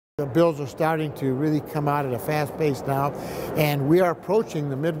The bills are starting to really come out at a fast pace now, and we are approaching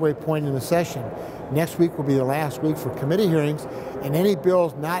the midway point in the session. Next week will be the last week for committee hearings, and any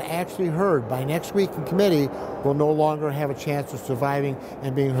bills not actually heard by next week in committee will no longer have a chance of surviving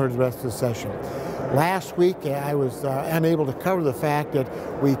and being heard the rest of the session. Last week I was unable to cover the fact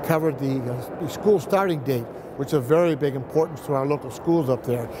that we covered the school starting date, which is of very big importance to our local schools up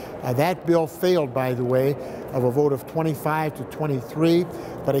there. That bill failed, by the way, of a vote of 25 to 23,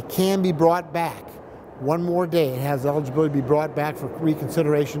 but it can be brought back one more day. It has eligibility to be brought back for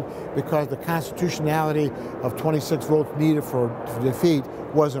reconsideration because the constitutionality of 26 votes needed for defeat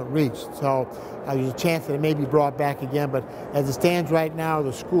wasn't reached. So there's a chance that it may be brought back again, but as it stands right now,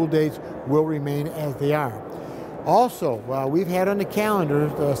 the school dates will remain as they are. Also, we've had on the calendar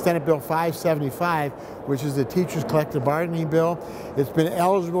Senate Bill 575, which is the teachers' collective bargaining bill. It's been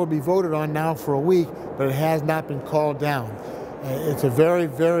eligible to be voted on now for a week, but it has not been called down. It's a very,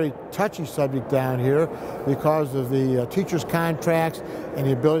 very touchy subject down here because of the teachers' contracts and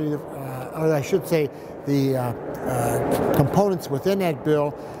the ability to, or I should say, the components within that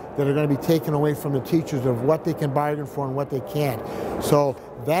bill that are going to be taken away from the teachers of what they can bargain for and what they can't. So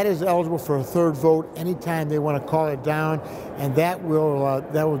that is eligible for a third vote anytime they want to call it down, and that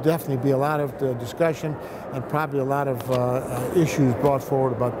will definitely be a lot of discussion and probably a lot of issues brought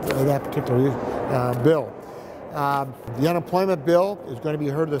forward about that particular bill. The unemployment bill is going to be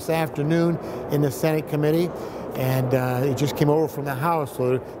heard this afternoon in the Senate committee, and it just came over from the House,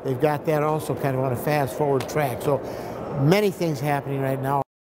 so they've got that also kind of on a fast-forward track. So many things happening right now,